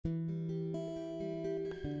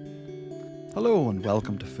Hello and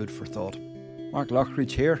welcome to Food for Thought. Mark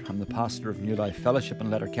Lockridge here. I'm the pastor of New Life Fellowship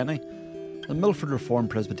in Letterkenny and Milford Reformed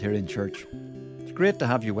Presbyterian Church. It's great to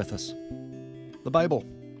have you with us. The Bible,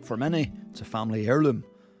 for many, it's a family heirloom,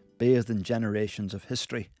 bathed in generations of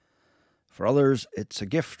history. For others, it's a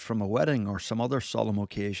gift from a wedding or some other solemn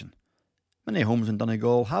occasion. Many homes in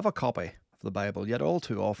Donegal have a copy of the Bible, yet all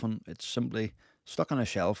too often it's simply stuck on a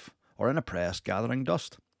shelf or in a press gathering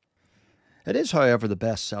dust. It is, however, the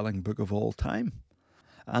best-selling book of all time,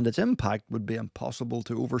 and its impact would be impossible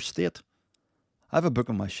to overstate. I have a book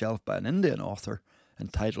on my shelf by an Indian author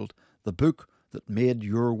entitled The Book That Made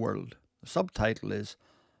Your World. The subtitle is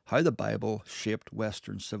How the Bible Shaped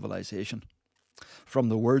Western Civilization. From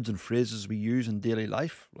the words and phrases we use in daily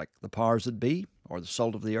life, like the powers that be or the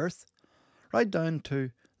salt of the earth, right down to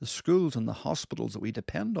the schools and the hospitals that we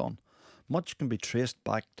depend on, much can be traced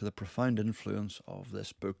back to the profound influence of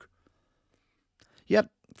this book. Yet,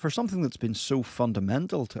 for something that's been so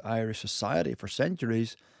fundamental to Irish society for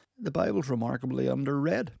centuries, the Bible's remarkably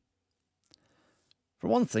underread. For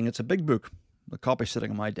one thing, it's a big book. The copy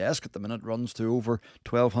sitting on my desk at the minute runs to over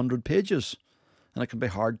 1,200 pages, and it can be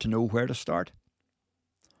hard to know where to start.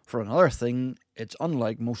 For another thing, it's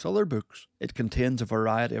unlike most other books. It contains a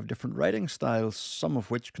variety of different writing styles, some of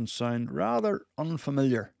which can sound rather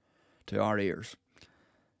unfamiliar to our ears.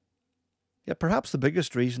 Yet perhaps the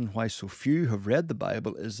biggest reason why so few have read the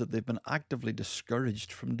Bible is that they've been actively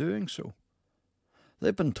discouraged from doing so.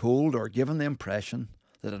 They've been told or given the impression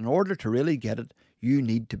that in order to really get it, you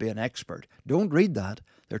need to be an expert. Don't read that.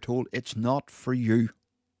 They're told it's not for you.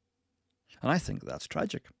 And I think that's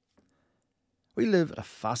tragic. We live at a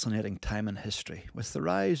fascinating time in history with the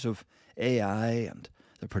rise of AI and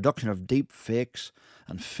the production of deep fakes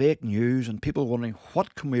and fake news and people wondering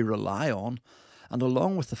what can we rely on. And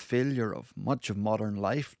along with the failure of much of modern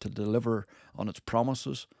life to deliver on its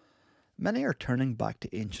promises, many are turning back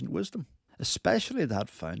to ancient wisdom, especially that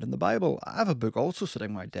found in the Bible. I have a book also sitting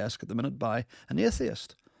on my desk at the minute by an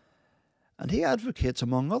atheist, and he advocates,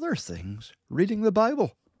 among other things, reading the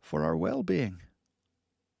Bible for our well-being.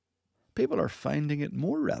 People are finding it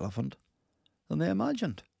more relevant than they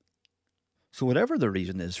imagined. So whatever the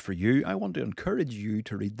reason is for you, I want to encourage you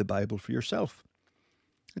to read the Bible for yourself.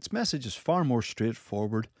 Its message is far more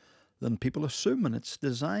straightforward than people assume, and it's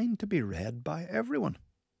designed to be read by everyone.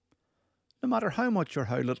 No matter how much or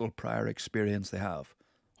how little prior experience they have,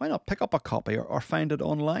 why not pick up a copy or find it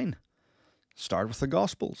online? Start with the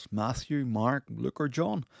Gospels, Matthew, Mark, Luke or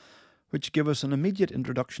John, which give us an immediate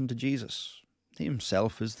introduction to Jesus. He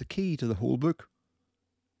himself is the key to the whole book.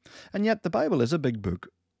 And yet the Bible is a big book.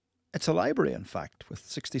 It's a library, in fact, with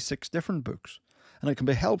 66 different books, and it can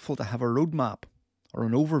be helpful to have a roadmap or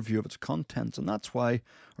an overview of its contents, and that's why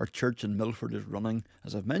our church in Milford is running,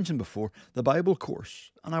 as I've mentioned before, the Bible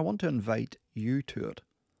course, and I want to invite you to it.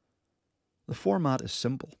 The format is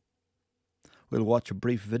simple. We'll watch a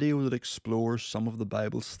brief video that explores some of the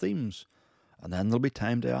Bible's themes, and then there'll be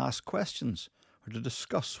time to ask questions or to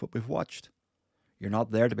discuss what we've watched. You're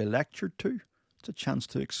not there to be lectured to, it's a chance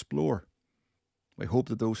to explore. We hope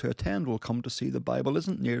that those who attend will come to see the Bible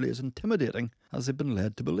isn't nearly as intimidating as they've been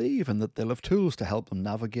led to believe, and that they'll have tools to help them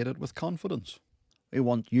navigate it with confidence. We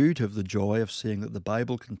want you to have the joy of seeing that the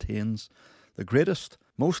Bible contains the greatest,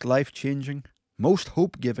 most life-changing, most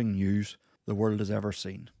hope-giving news the world has ever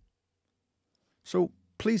seen. So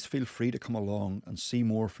please feel free to come along and see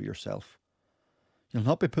more for yourself. You'll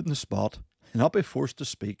not be put in the spot, you'll not be forced to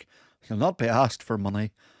speak, you'll not be asked for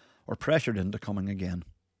money or pressured into coming again.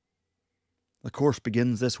 The course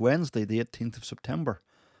begins this Wednesday, the 18th of September,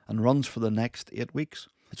 and runs for the next 8 weeks.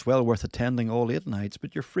 It's well worth attending all 8 nights,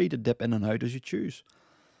 but you're free to dip in and out as you choose.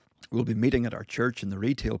 We'll be meeting at our church in the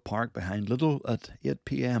retail park behind Lidl at 8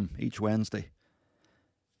 p.m. each Wednesday.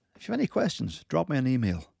 If you have any questions, drop me an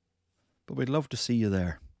email, but we'd love to see you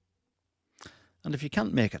there. And if you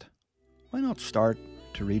can't make it, why not start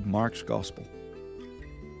to read Mark's Gospel?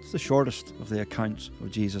 It's the shortest of the accounts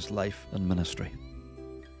of Jesus' life and ministry.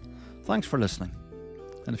 Thanks for listening,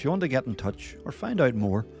 and if you want to get in touch or find out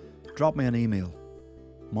more, drop me an email,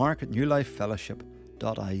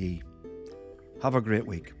 mark@newlifefellowship.ie. Have a great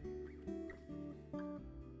week.